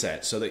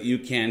mindset, so that you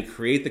can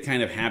create the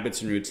kind of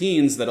habits and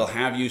routines that'll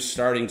have you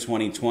starting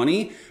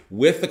 2020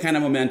 with the kind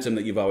of momentum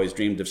that you've always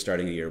dreamed of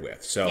starting a year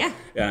with. So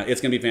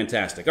it's going to be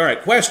fantastic. All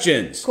right,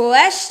 questions.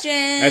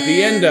 At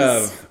the end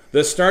of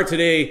the Start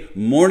Today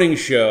morning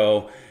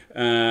show,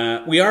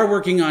 we are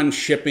working on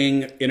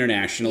shipping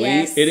internationally.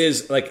 Yes. It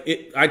is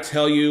I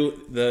tell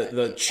you,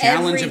 the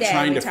challenge of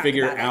trying to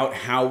figure out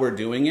how we're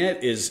doing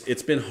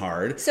it's been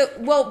hard. So,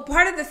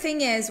 part of the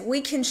thing is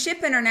we can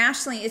ship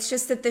internationally. It's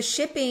just that the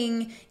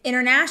shipping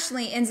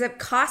internationally ends up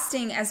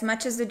costing as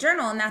much as the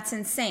journal, and that's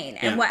insane.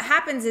 And what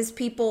happens is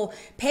people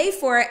pay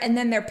for it, and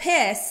then they're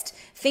pissed,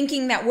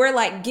 thinking that we're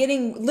like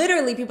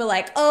literally people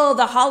like, oh,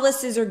 the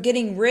Hollises are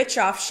getting rich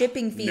off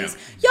shipping fees.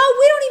 No. Y'all,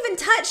 we don't even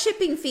touch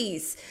shipping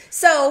fees.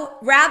 So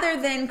rather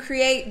than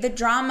create the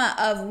drama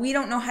of we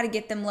don't know how to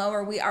get them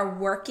lower, we are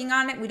working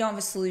on it. We don't have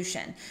a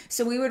solution.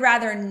 So we would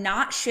rather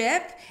not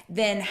ship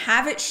than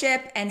have it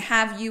ship and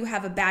have you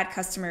have a bad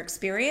customer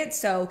experience.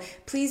 So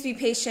please be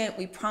patient.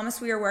 We promise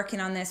we are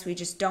working on this. We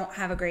just don't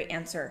have a great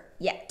answer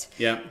yet.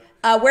 Yeah.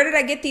 Where did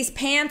I get these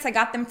pants? I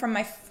got them from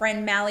my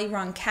friend Mally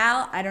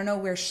Roncal. I don't know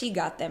where she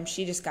got them.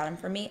 She just got them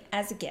for me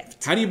as a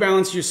gift. How do you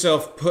balance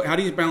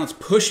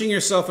pushing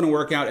yourself in a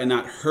workout and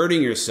not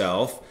hurting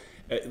yourself?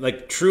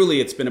 Truly,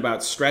 it's been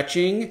about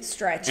stretching,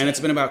 and it's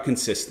been about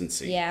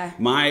consistency. Yeah.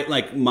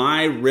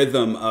 My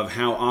rhythm of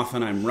how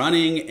often I'm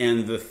running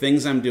and the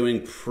things I'm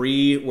doing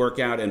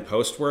pre-workout and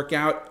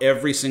post-workout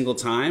every single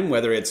time,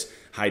 whether it's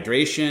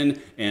hydration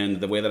and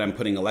the way that I'm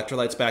putting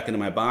electrolytes back into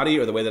my body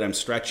or the way that I'm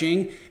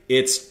stretching,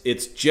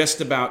 it's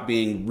just about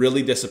being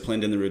really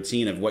disciplined in the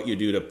routine of what you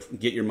do to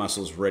get your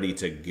muscles ready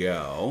to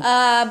go.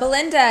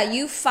 Belinda,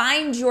 you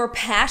find your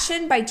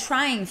passion by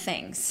trying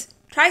things.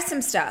 Try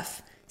some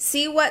stuff.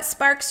 See what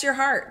sparks your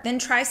heart, then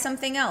try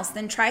something else,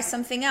 then try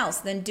something else,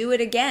 then do it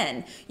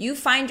again. You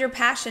find your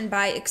passion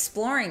by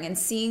exploring and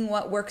seeing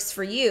what works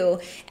for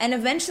you, and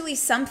eventually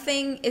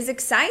something is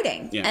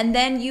exciting. And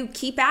then you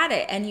keep at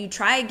it and you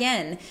try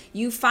again.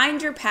 You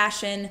find your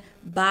passion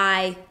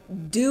by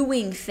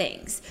doing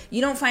things.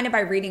 You don't find it by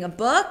reading a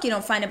book. You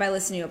don't find it by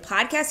listening to a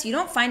podcast. You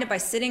don't find it by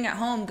sitting at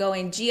home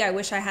going, gee, I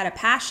wish I had a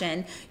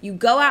passion. You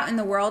go out in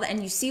the world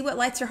and you see what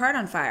lights your heart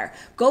on fire.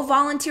 Go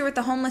volunteer with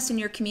the homeless in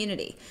your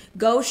community.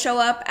 Go show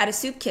up at a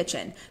soup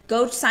kitchen.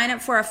 Go sign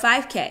up for a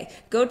 5K.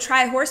 Go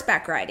try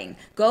horseback riding.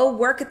 Go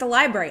work at the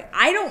library.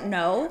 I don't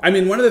know. I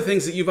mean, one of the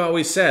things that you've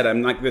always said,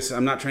 I'm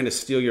not trying to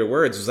steal your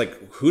words, is like,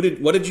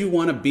 what did you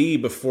want to be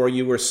before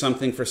you were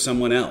something for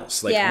someone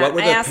else? Like, yeah, what were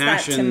the I ask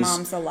passions? That to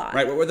moms a lot.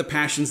 Right. What were the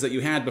passions that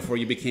you had before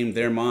you became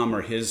their mom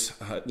or his,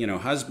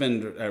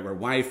 husband or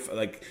wife?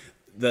 Like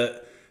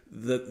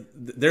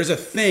there's a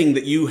thing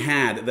that you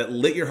had that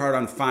lit your heart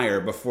on fire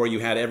before you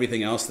had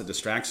everything else that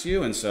distracts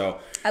you. And so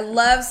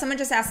someone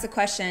just asked the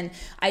question,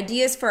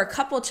 ideas for a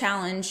couple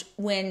challenge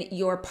when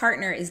your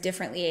partner is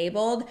differently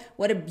abled.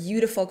 What a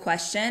beautiful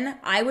question.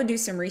 I would do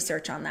some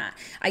research on that.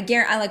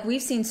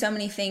 We've seen so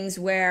many things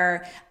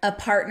where a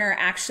partner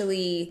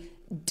actually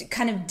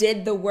kind of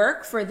did the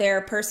work for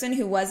their person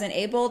who wasn't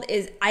able.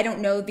 I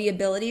don't know the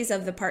abilities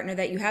of the partner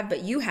that you have,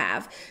 but you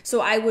have. So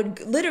I would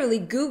literally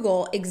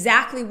Google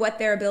exactly what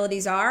their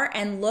abilities are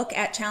and look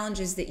at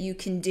challenges that you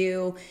can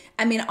do.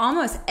 I mean,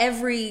 almost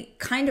every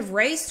kind of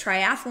race,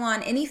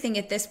 triathlon, anything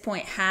at this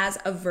point has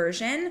a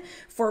version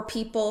for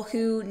people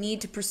who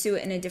need to pursue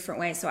it in a different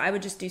way. So I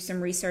would just do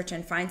some research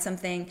and find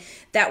something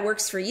that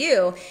works for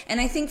you. And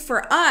I think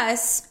for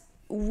us,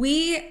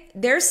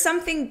 there's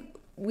something.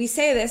 We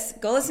say this,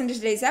 go listen to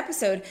today's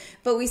episode,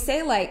 but we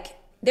say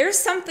there's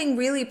something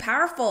really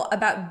powerful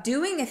about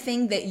doing a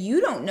thing that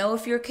you don't know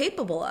if you're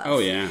capable of. Oh,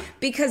 yeah.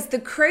 Because the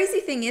crazy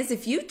thing is,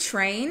 if you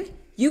train,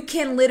 you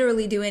can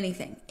literally do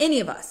anything. Any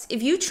of us.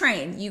 If you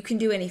train, you can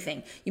do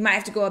anything. You might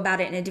have to go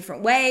about it in a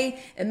different way.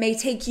 It may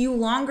take you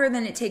longer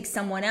than it takes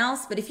someone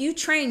else, but if you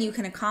train, you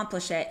can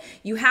accomplish it.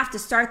 You have to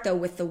start, though,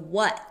 with the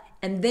what,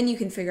 and then you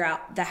can figure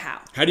out the how.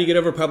 How do you get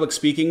over public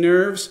speaking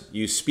nerves?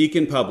 You speak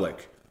in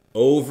public.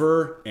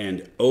 Over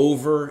and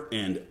over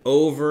and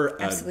over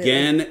Absolutely.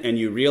 Again, and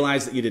you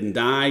realize that you didn't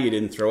die, you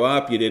didn't throw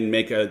up, you didn't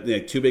make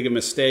too big a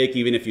mistake.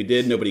 Even if you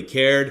did, nobody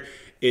cared.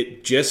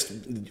 It just,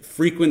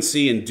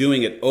 frequency and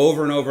doing it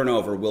over and over and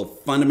over will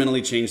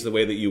fundamentally change the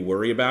way that you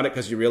worry about it,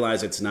 because you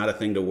realize it's not a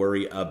thing to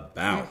worry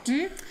about.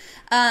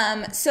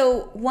 Mm-hmm.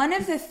 So one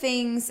of the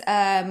things,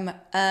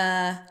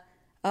 I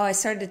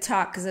started to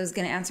talk because I was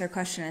going to answer a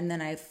question and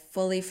then I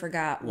fully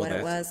forgot what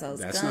it was. I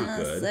was going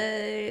to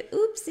say,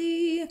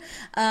 oopsie.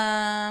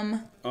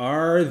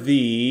 Are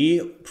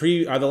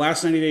the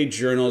last 90-day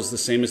journals the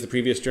same as the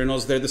previous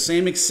journals? They're the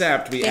same,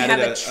 except we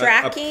added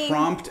a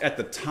prompt at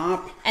the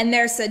top. And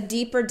there's a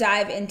deeper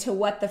dive into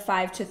what the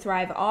 5 to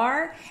Thrive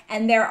are.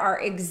 And there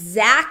are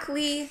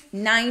exactly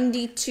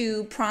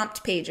 92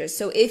 prompt pages.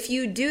 So if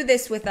you do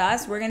this with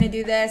us, we're going to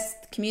do this.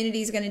 The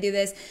community is going to do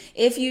this.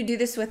 If you do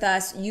this with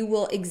us, you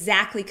will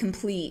exactly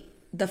complete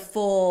the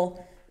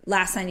full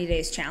last 90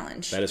 days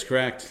challenge. That is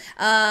correct.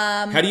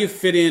 How do you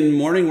fit in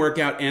morning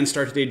workout and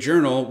start today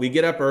journal? We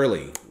get up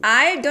early.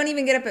 I don't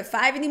even get up at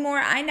 5 anymore.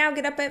 I now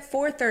get up at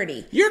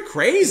 4:30. You're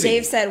crazy.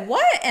 Dave said,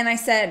 what? And I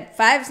said,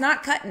 5's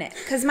not cutting it.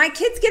 Because my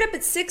kids get up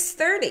at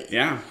 6:30.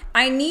 Yeah.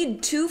 I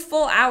need 2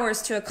 full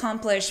hours to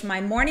accomplish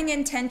my morning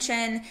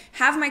intention,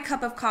 have my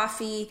cup of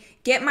coffee,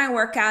 get my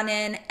workout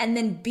in, and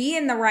then be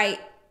in the right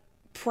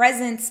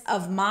presence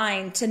of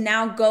mind to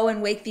now go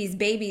and wake these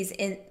babies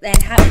in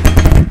and have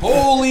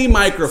holy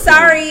microphone.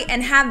 Sorry,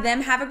 and have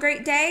them have a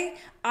great day.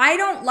 I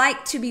don't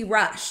like to be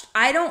rushed.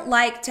 I don't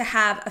like to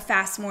have a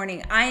fast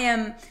morning. I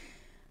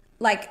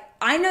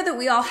know that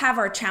we all have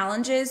our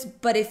challenges,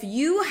 but if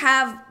you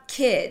have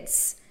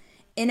kids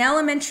in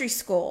elementary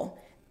school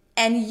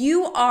and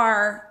you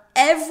are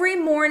every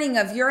morning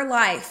of your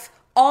life,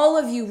 all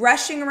of you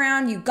rushing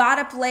around, you got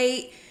up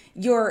late,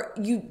 you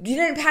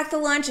didn't pack the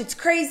lunch, it's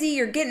crazy,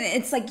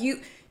 it's like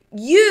you,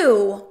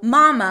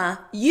 mama,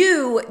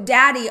 you,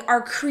 daddy,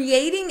 are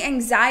creating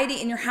anxiety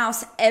in your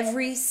house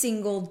every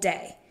single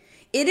day.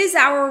 It is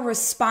our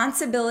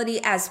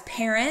responsibility as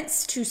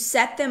parents to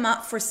set them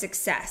up for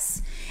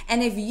success.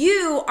 And if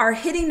you are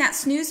hitting that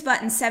snooze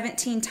button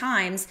 17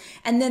 times,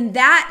 and then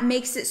that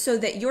makes it so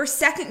that your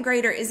second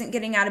grader isn't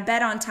getting out of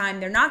bed on time,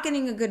 they're not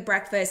getting a good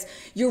breakfast,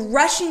 you're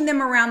rushing them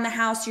around the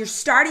house, you're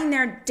starting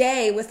their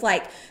day with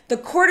the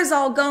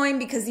cortisol going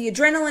because the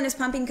adrenaline is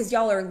pumping because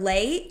y'all are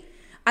late.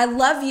 I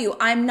love you.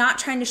 I'm not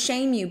trying to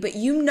shame you, but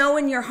you know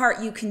in your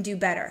heart you can do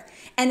better.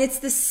 And it's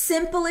the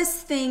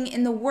simplest thing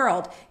in the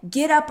world.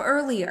 Get up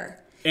earlier.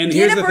 And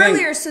get up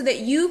earlier so that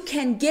you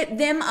can get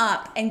them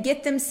up and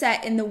get them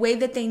set in the way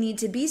that they need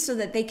to be so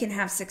that they can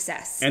have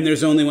success. And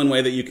there's only one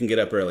way that you can get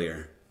up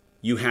earlier.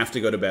 You have to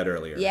go to bed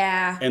earlier.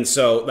 Yeah. And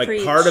so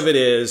Preach. Part of it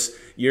is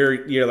you're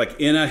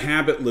in a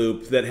habit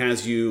loop that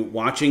has you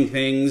watching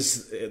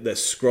things, the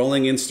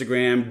scrolling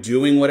Instagram,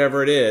 doing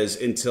whatever it is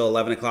until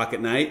 11 o'clock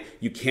at night.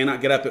 You cannot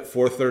get up at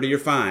 4:30 or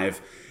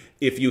 5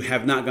 if you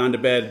have not gone to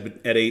bed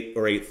at 8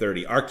 or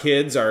 8:30. Our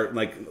kids are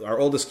our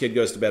oldest kid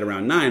goes to bed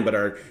around 9, but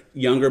our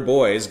younger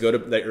boys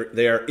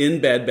they are in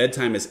bed.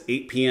 Bedtime is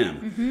 8 p.m.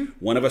 Mm-hmm.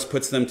 One of us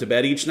puts them to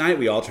bed each night.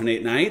 We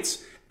alternate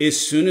nights. As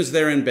soon as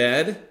they're in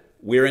bed,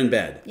 we're in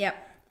bed. Yep.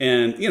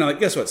 And,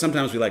 guess what?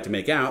 Sometimes we like to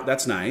make out.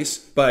 That's nice.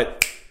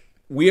 But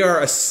we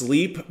are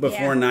asleep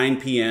before 9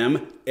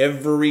 p.m.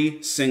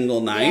 every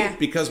single night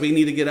because we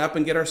need to get up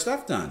and get our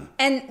stuff done.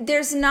 And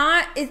there's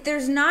not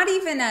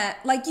even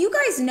you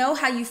guys know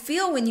how you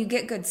feel when you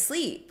get good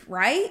sleep,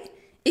 right?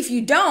 If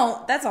you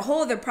don't, that's a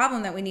whole other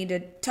problem that we need to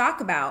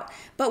talk about.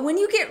 But when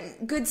you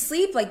get good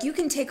sleep, you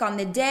can take on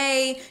the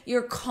day,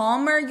 you're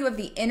calmer, you have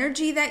the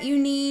energy that you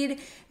need.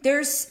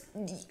 There's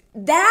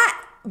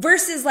that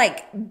versus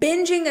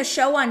binging a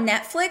show on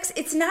Netflix.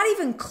 It's not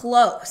even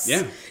close.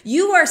 Yeah.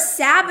 You are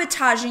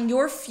sabotaging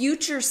your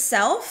future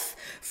self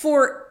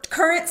for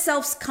current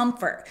self's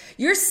comfort.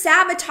 You're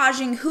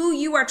sabotaging who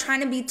you are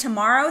trying to be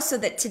tomorrow so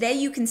that today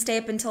you can stay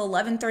up until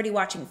 11:30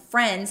 watching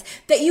Friends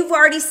that you've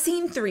already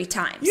seen 3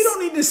 times. You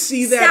don't need to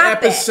see that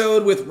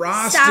episode with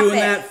Ross doing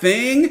that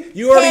thing.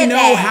 You already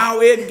know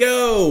how it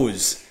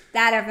goes.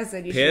 That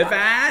episode you should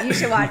watch. You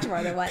should watch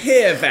more than once.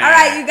 Pivot. All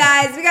right, you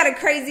guys, we got a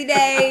crazy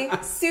day.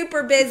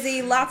 Super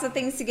busy. Lots of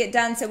things to get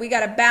done, so we got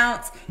to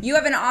bounce. You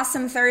have an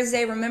awesome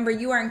Thursday. Remember,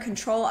 you are in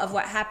control of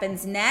what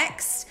happens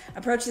next.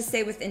 Approach this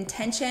day with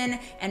intention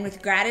and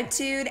with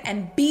gratitude,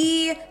 and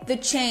be the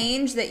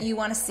change that you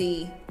want to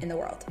see in the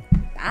world.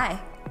 Bye.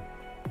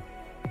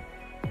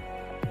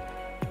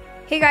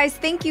 Hey guys,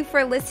 thank you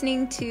for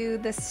listening to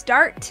the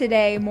Start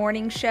Today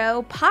Morning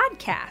Show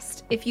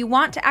podcast. If you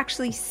want to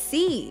actually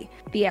see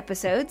the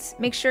episodes,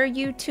 make sure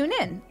you tune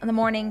in the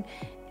morning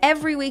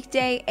every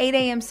weekday, 8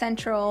 a.m.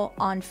 Central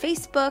on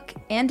Facebook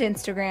and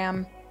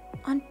Instagram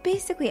on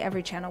basically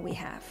every channel we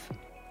have.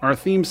 Our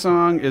theme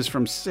song is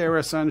from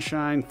Sarah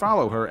Sunshine.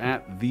 Follow her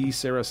at The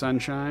Sarah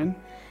Sunshine.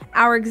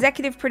 Our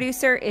executive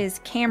producer is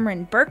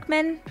Cameron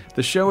Berkman.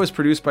 The show is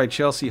produced by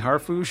Chelsea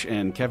Harfouche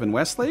and Kevin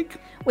Westlake,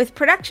 with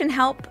production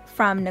help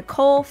from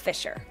Nicole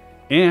Fisher.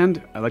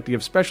 And I'd like to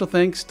give special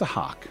thanks to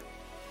Hawk,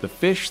 the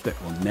fish that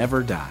will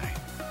never die.